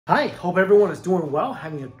Hi, hope everyone is doing well,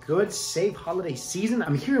 having a good, safe holiday season.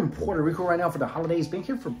 I'm here in Puerto Rico right now for the holidays, been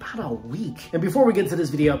here for about a week. And before we get to this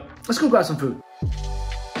video, let's go grab some food.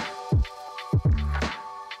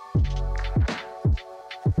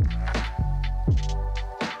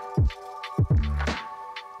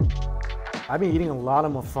 I've been eating a lot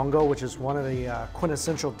of mofongo, which is one of the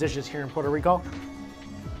quintessential dishes here in Puerto Rico.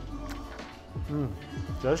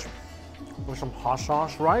 Just with some hot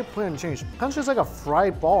sauce, right? Plain cheese. Kind of tastes like a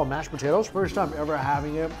fried ball of mashed potatoes. First time ever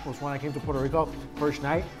having it was when I came to Puerto Rico, first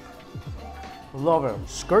night. Love it.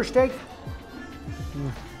 Skirt steak.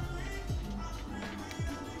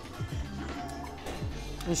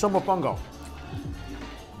 And some mofongo.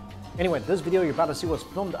 Anyway, this video you're about to see was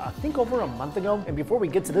filmed, I think, over a month ago. And before we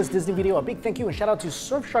get to this Disney video, a big thank you and shout out to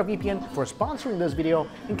Surfshark VPN for sponsoring this video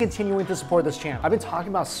and continuing to support this channel. I've been talking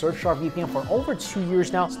about Surfshark VPN for over 2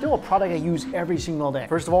 years now. Still a product I use every single day.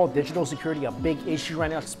 First of all, digital security, a big issue right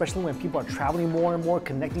now, especially when people are traveling more and more,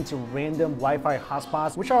 connecting to random Wi-Fi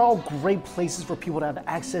hotspots, which are all great places for people to have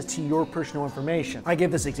access to your personal information. I give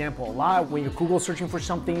this example a lot. When you're Google searching for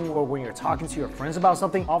something or when you're talking to your friends about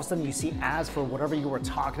something, all of a sudden you see ads for whatever you were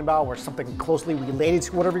talking about or something closely related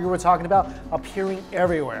to whatever you were talking about appearing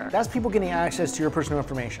everywhere. That's people getting access to your personal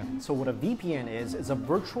information. So what a VPN is a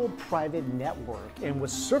virtual private network. And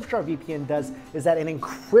what Surfshark VPN does is that it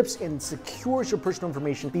encrypts and secures your personal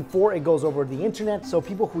information before it goes over the internet. So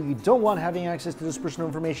people who you don't want having access to this personal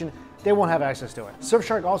information, they won't have access to it.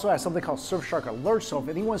 Surfshark also has something called Surfshark Alert. So if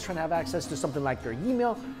anyone's trying to have access to something like their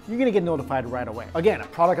email, you're gonna get notified right away. Again, a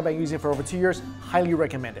product I've been using for over 2 years, highly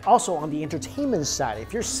recommend it. Also on the entertainment side,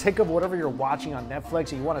 if you're sick of whatever you're watching on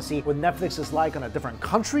Netflix and you want to see what Netflix is like on a different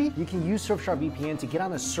country, you can use Surfshark VPN to get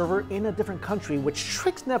on a server in a different country, which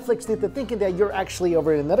tricks Netflix into thinking that you're actually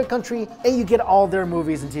over in another country and you get all their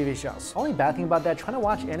movies and TV shows. Only bad thing about that, trying to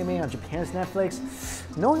watch anime on Japan's Netflix,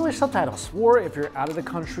 no English subtitles. Or if you're out of the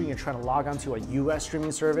country and trying to log onto a US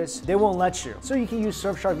streaming service, they won't let you. So you can use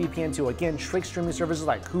Surfshark VPN to, again, trick streaming services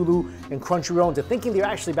like Hulu and Crunchyroll into thinking they're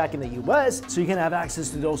actually back in the US, so you can have access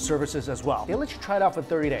to those services as well. They let you try it out for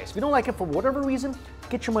 30 days. If you don't like it for whatever reason,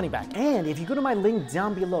 get your money back. And if you go to my link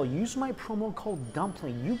down below, use my promo code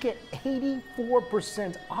DUMPLING, you get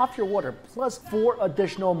 84% off your order plus 4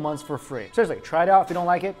 additional months for free. Seriously, try it out. If you don't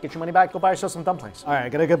like it, get your money back, go buy yourself some dumplings. All right, I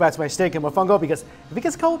gotta go back to my steak and mofongo because if it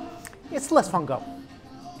gets cold, it's less fungo.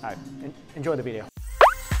 All right, enjoy the video.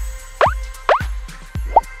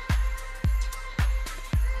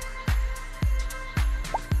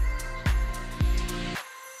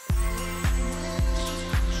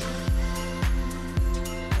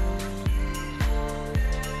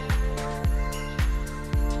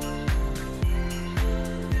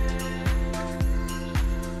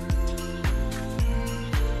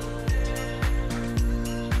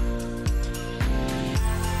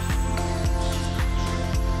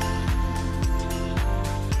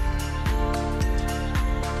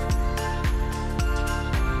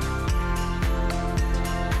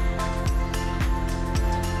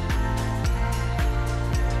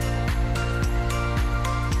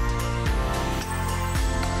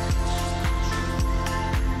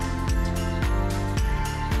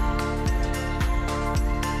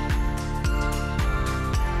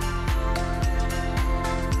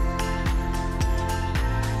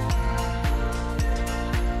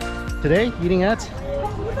 Today, eating at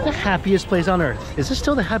the happiest place on earth. Is this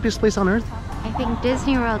still the happiest place on earth? I think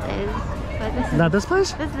Disney World is, but this is not this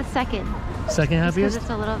place? This is the second. Second happiest? Just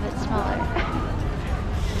 'cause it's a little bit smaller.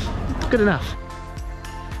 Good enough.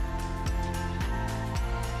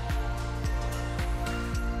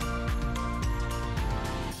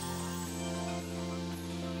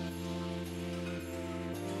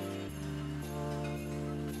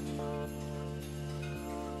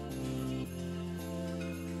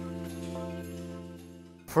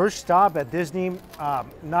 First stop at Disney,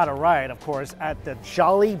 not a ride, of course, at the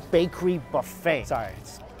Jolly Bakery Buffet. Sorry,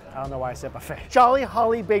 I don't know why I said buffet. Jolly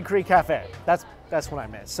Holly Bakery Cafe. That's what I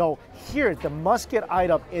meant. So here, the must-get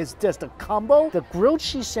item is just a combo, the grilled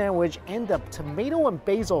cheese sandwich and the tomato and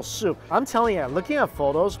basil soup. I'm telling you, looking at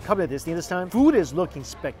photos, coming to Disney this time, food is looking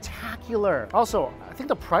spectacular. Also, I think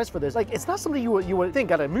the price for this, like, it's not something you would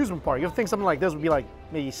think at an amusement park. You would think something like this would be like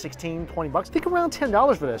maybe 16, 20 bucks. I think around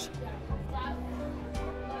 $10 for this.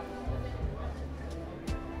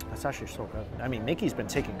 It's actually so good. I mean, Mickey's been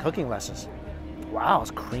taking cooking lessons. Wow,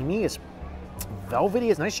 it's creamy, it's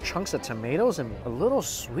velvety, it's nice chunks of tomatoes and a little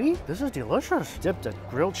sweet. This is delicious. Dip the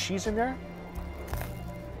grilled cheese in there.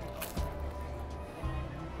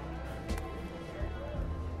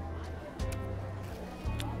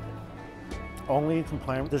 only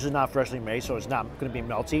complaint, this is not freshly made, so it's not gonna be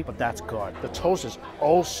melty, but that's good. The toast is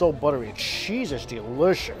oh so buttery. The cheese is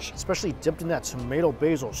delicious, especially dipped in that tomato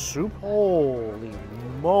basil soup. Holy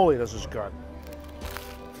moly, this is good.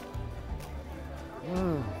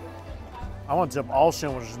 I want to dip all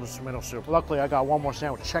sandwiches in this tomato soup. Luckily, I got one more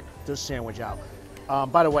sandwich. Check this sandwich out.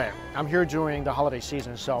 By the way, I'm here during the holiday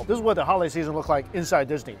season, so this is what the holiday season looks like inside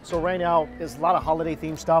Disney. So right now, there's a lot of holiday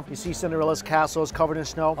themed stuff. You see Cinderella's castle is covered in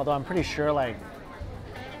snow, although I'm pretty sure like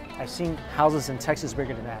I've seen houses in Texas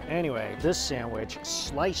bigger than that. Anyway, this sandwich,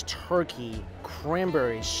 sliced turkey,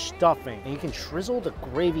 cranberry stuffing, and you can drizzle the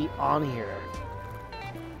gravy on here.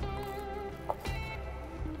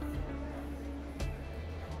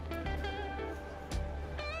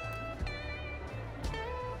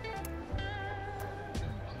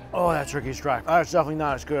 Oh, that turkey's dry. That's definitely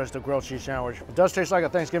not as good as the grilled cheese sandwich. It does taste like a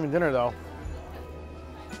Thanksgiving dinner though.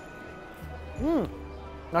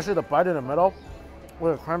 Actually, the bite in the middle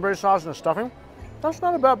with the cranberry sauce and the stuffing, that's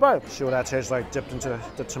not a bad bite. See what that tastes like dipped into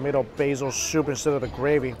the tomato basil soup instead of the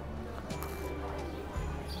gravy.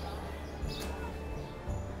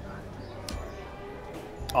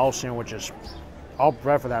 All sandwiches, all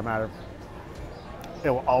bread for that matter, it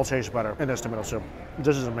will all taste better in this tomato soup.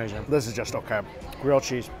 This is amazing. This is just okay. Grilled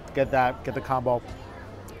cheese, get that, get the combo.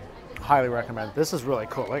 Highly recommend. This is really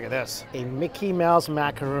cool. Look at this. A Mickey Mouse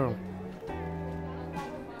macaroon.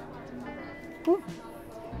 Woo.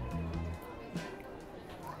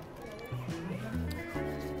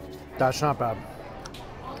 That's not bad.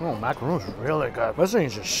 Oh, macaroon's really good. This thing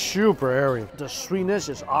is just super airy. The sweetness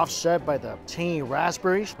is offset by the tangy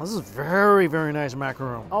raspberries. This is very, very nice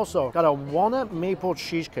macaroon. Also, got a walnut maple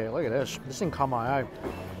cheesecake. Look at this. This thing caught my eye.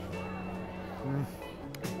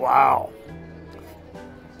 Wow.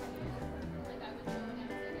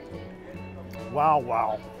 Wow,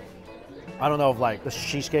 wow. I don't know if like this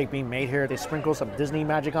cheesecake being made here, they sprinkle some Disney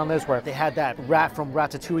magic on this where they had that rat from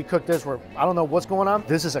Ratatouille cook this where I don't know what's going on.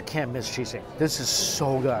 This is a can't miss cheesecake. This is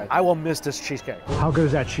so good. I will miss this cheesecake. How good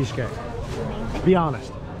is that cheesecake? Amazing. Be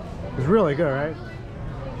honest. It's really good, right?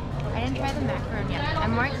 I didn't try the macaroon yet.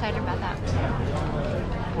 I'm more excited about that.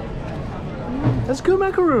 That's good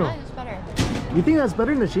macaroon. That is better. You think that's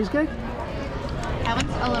better than the cheesecake? That one's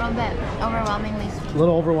a little bit overwhelmingly sweet. A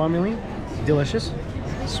little overwhelmingly delicious.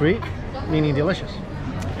 Sweet, meaning delicious.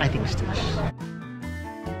 I think it's delicious.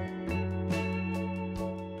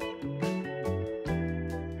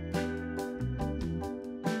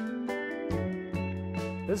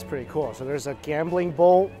 This is pretty cool. So there's a gambling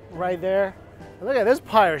bowl right there. And look at this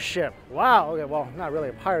pirate ship. Wow, okay, well, not really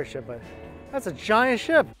a pirate ship, but that's a giant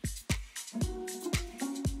ship.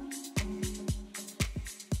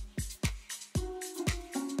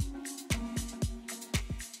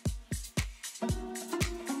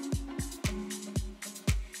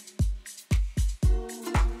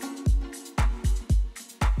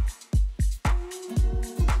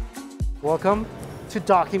 Welcome to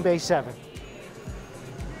Docking Bay 7.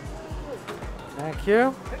 Thank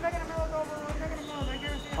you.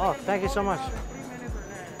 Oh, thank you so much.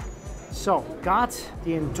 So, got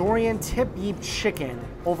the Endorian tip beef chicken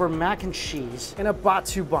over mac and cheese in a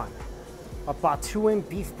batu bun. A Batuan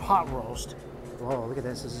beef pot roast. Whoa, look at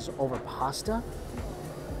this. This is over pasta.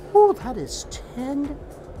 Ooh, that is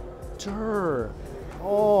tender.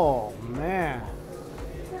 Oh, man.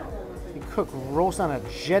 You cook roast on a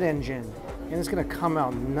jet engine and it's gonna come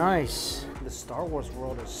out nice. The Star Wars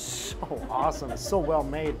world is so awesome. It's so well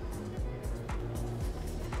made.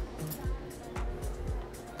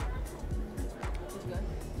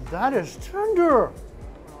 That is tender.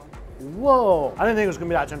 Whoa. I didn't think it was gonna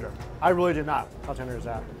be that tender. I really did not. How tender is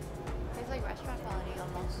that? It's like restaurant quality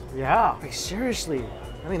almost. Yeah, like seriously.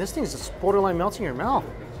 I mean, this thing's just borderline melting in your mouth.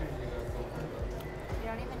 You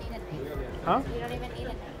don't even need a knife. Huh? You don't even need a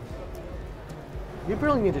knife. You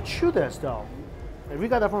barely need to chew this though. If we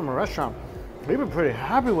got that from a restaurant, we've been pretty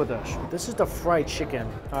happy with this. This is the fried chicken.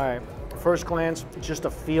 All right, first glance, it's just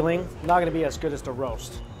a feeling. Not gonna be as good as the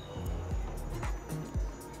roast.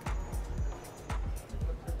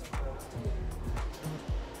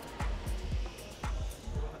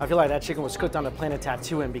 I feel like that chicken was cooked on the planet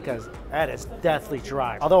Tatooine because that is deathly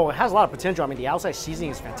dry. Although it has a lot of potential. I mean, the outside seasoning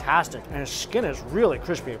is fantastic and the skin is really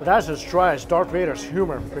crispy. But that's as dry as Darth Vader's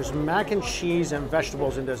humor. There's mac and cheese and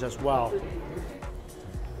vegetables in this as well.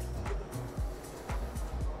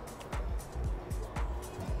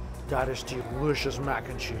 That is delicious mac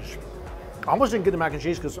and cheese. I almost didn't get the mac and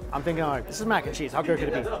cheese because I'm thinking like, this is mac and cheese. How good could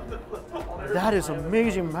it be? That is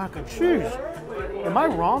amazing mac and cheese. Am I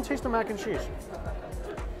wrong tasting mac and cheese?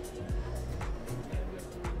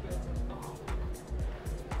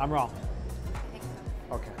 I'm wrong.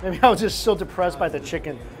 Okay. Maybe I was just so depressed by the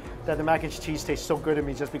chicken that the mac and cheese tastes so good to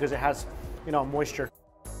me just because it has, you know, moisture.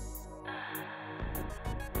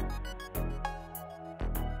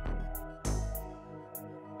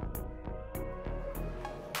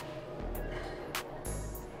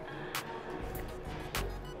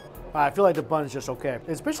 I feel like the bun's just okay.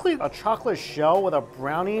 It's basically a chocolate shell with a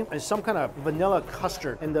brownie and some kind of vanilla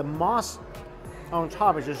custard. And the moss on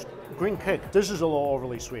top is just green cake. This is a little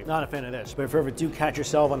overly sweet. Not a fan of this. But if you ever do catch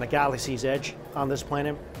yourself on the galaxy's edge on this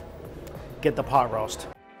planet, get the pot roast.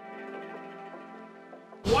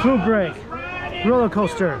 Food break. Roller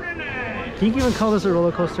coaster. Can you even call this a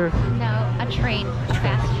roller coaster? No, a train.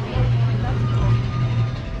 Fast train.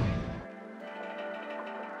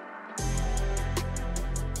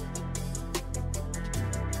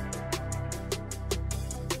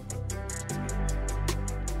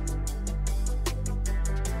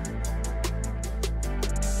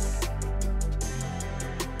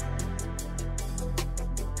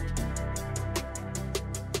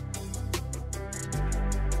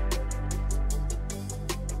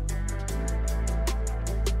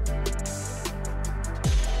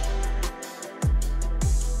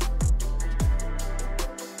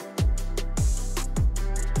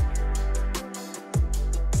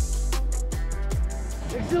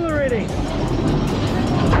 Exhilarating.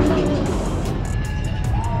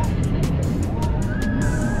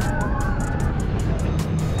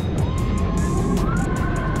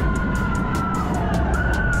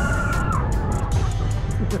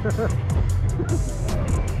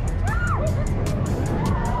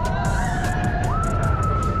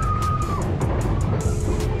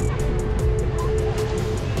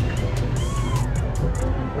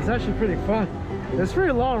 It's actually pretty fun. It's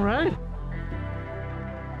pretty long, right?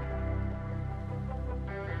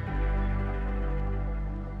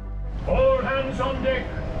 All hands on deck.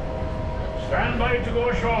 Stand by to go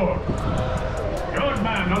ashore. Yard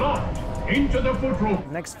man aloft. Into the foot room.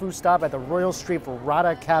 Next food stop at the Royal Street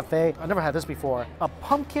Verrata Cafe. I've never had this before. A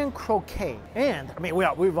pumpkin croquet. And, I mean,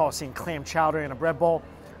 we've all seen clam chowder in a bread bowl.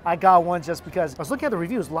 I got one just because I was looking at the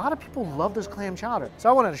reviews. A lot of people love this clam chowder. So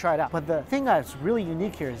I wanted to try it out. But the thing that's really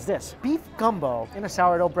unique here is this. Beef gumbo in a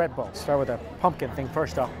sourdough bread bowl. Start with the pumpkin thing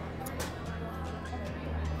first though.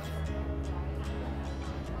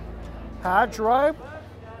 Pat dry,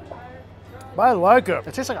 but I like it.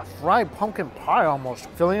 It tastes like a fried pumpkin pie almost.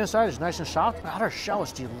 Filling inside is nice and soft. The outer shell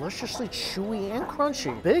is deliciously chewy and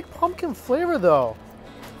crunchy. Big pumpkin flavor though.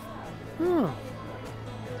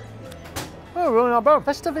 Oh, really not bad.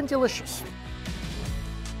 Festive and delicious.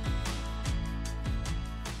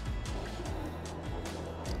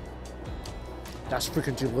 That's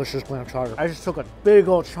freaking delicious clam chowder. I just took a big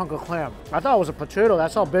old chunk of clam. I thought it was a potato.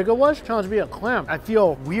 That's how big it was. It turned out to be a clam. I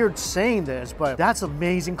feel weird saying this, but that's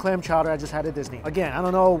amazing clam chowder I just had at Disney. Again, I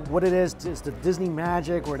don't know what it is. It's the Disney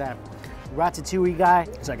magic or that Ratatouille guy.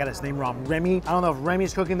 So I got his name wrong, Remy. I don't know if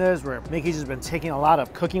Remy's cooking this or Mickey's just been taking a lot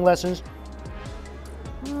of cooking lessons.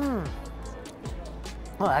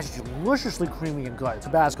 Oh, that's deliciously creamy and good.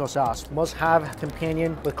 Tabasco sauce. Must have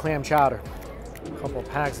companion with clam chowder. A couple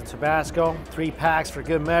packs of Tabasco, 3 packs for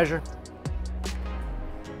good measure.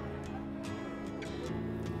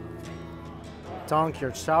 Dunk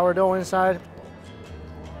your sourdough inside.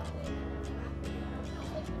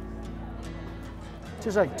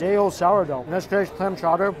 Tastes like day-old sourdough. In this case, clam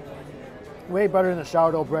chowder, way better than the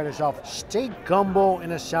sourdough bread itself. Steak gumbo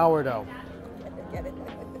in a sourdough.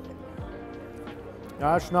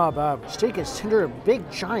 That's not bad. Steak is tender, big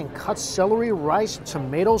giant cut celery, rice,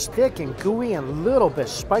 tomatoes, thick and gooey and a little bit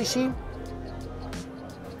spicy.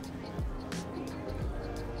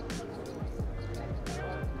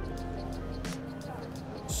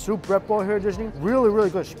 Soup bread bowl here at Disney, really, really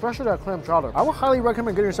good, especially that clam chowder. I would highly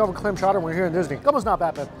recommend getting yourself a clam chowder when you're here in Disney. Gumbo's not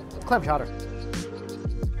bad, but clam chowder.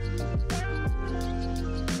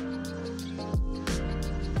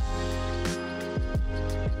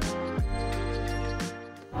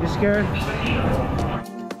 You scared?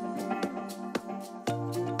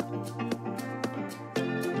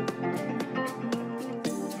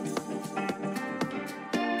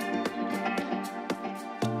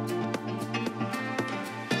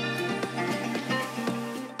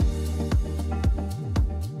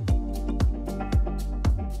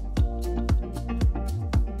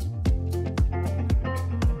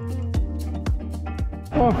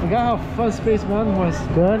 Oh, I forgot how fun Space Mountain was.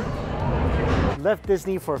 Good. Left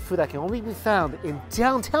Disney for food that can only be found in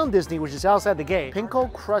downtown Disney, which is outside the gate.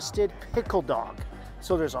 Pinko crusted pickle dog.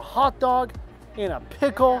 So there's a hot dog and a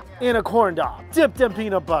pickle and a corn dog dipped in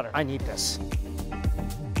peanut butter. I need this.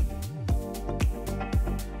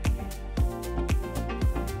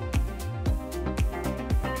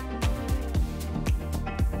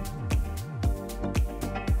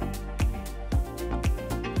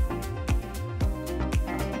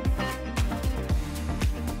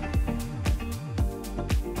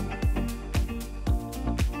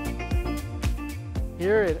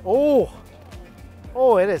 Here it,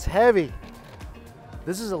 oh, it is heavy.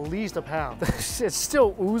 This is at least a pound. It's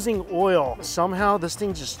still oozing oil. Somehow this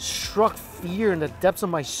thing just struck fear in the depths of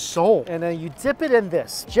my soul. And then you dip it in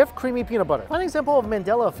this Jif creamy peanut butter. One example of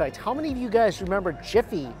Mandela effect. How many of you guys remember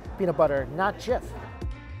Jiffy peanut butter, not Jif?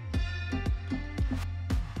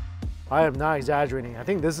 I am not exaggerating. I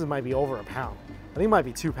think this might be over a pound. I think it might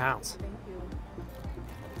be 2 pounds. Thank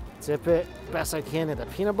you. Dip it best I can in the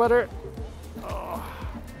peanut butter. Oh.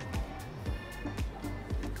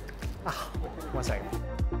 Ah, 1 second.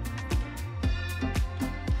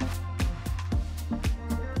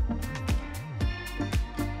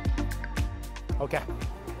 Okay.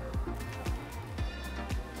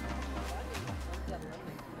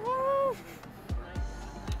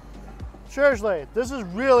 Seriously, this is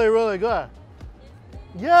really, really good.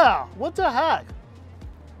 Yeah, what the heck?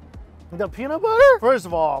 The peanut butter? First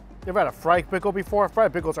of all, you've had a fried pickle before.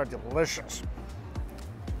 Fried pickles are delicious.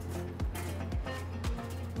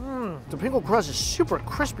 The pickle crust is super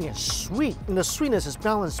crispy and sweet, and the sweetness is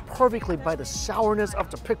balanced perfectly by the sourness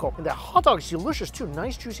of the pickle. And the hot dog is delicious too.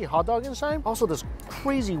 Nice juicy hot dog inside. Also this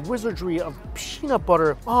crazy wizardry of peanut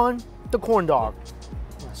butter on the corn dog.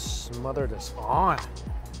 Let's smother this on.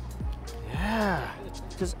 Yeah,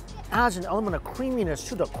 just adds an element of creaminess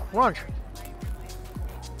to the crunch.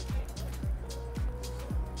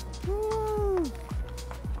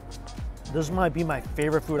 This might be my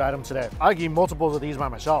favorite food item today. I can eat multiples of these by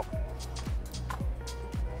myself.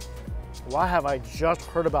 Why have I just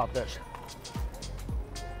heard about this?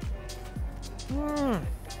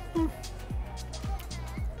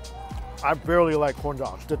 I barely like corn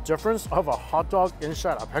dogs. The difference of a hot dog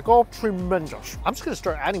inside a pickle, tremendous. I'm just gonna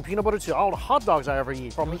start adding peanut butter to all the hot dogs I ever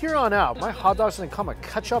eat. From here on out, my hot dog's gonna come with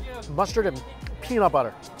ketchup, mustard, and peanut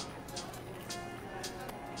butter.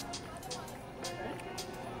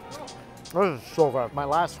 This is so good. My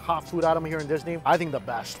last hot food item here in Disney, I think the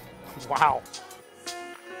best. Wow.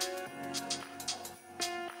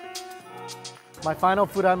 My final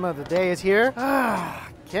food item of the day is here.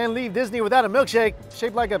 Can't leave Disney without a milkshake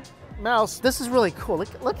shaped like a mouse. This is really cool.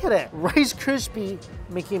 Look at it. Rice Krispie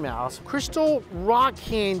Mickey Mouse. Crystal rock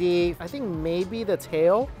candy. I think maybe the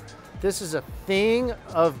tail. This is a thing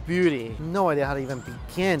of beauty. No idea how to even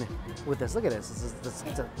begin with this. Look at this.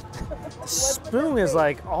 The spoon is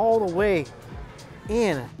like all the way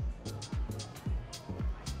in.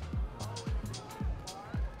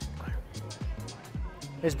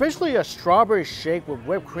 It's basically a strawberry shake with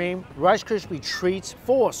whipped cream, Rice Krispie treats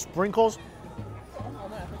full of sprinkles.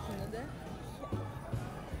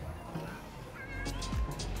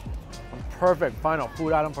 Perfect final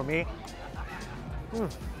food item for me.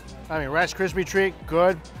 I mean, Rice Krispie treat,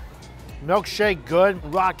 good. Milkshake, good.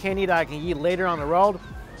 Rock candy that I can eat later on the road,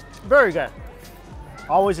 very good.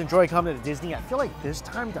 Always enjoy coming to Disney. I feel like this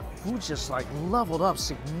time the food just like leveled up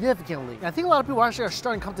significantly. And I think a lot of people actually are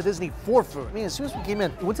starting to come to Disney for food. I mean, as soon as we came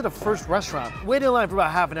in, we went to the first restaurant, waited in line for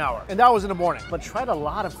about half an hour, and that was in the morning. But tried a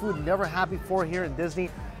lot of food never had before here in Disney.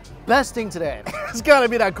 Best thing today, it's gotta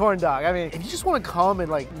be that corn dog. I mean, if you just wanna come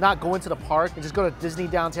and like not go into the park and just go to Disney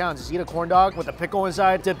downtown, just eat a corn dog with a pickle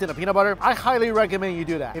inside, dipped in a peanut butter, I highly recommend you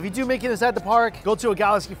do that. If you do make it inside the park, go to a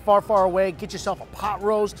galaxy far, far away, get yourself a pot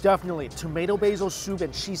roast, definitely. Tomato basil soup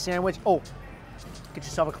and cheese sandwich. Oh, get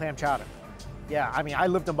yourself a clam chowder. Yeah, I mean, I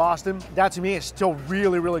lived in Boston. That to me is still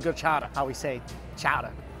really, really good chowder. How we say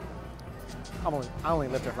chowder. I only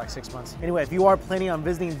lived there for like 6 months. Anyway, if you are planning on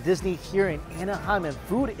visiting Disney here in Anaheim and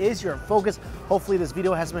food is your focus, hopefully this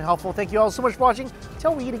video has been helpful. Thank you all so much for watching.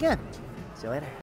 Till we eat again. See you later.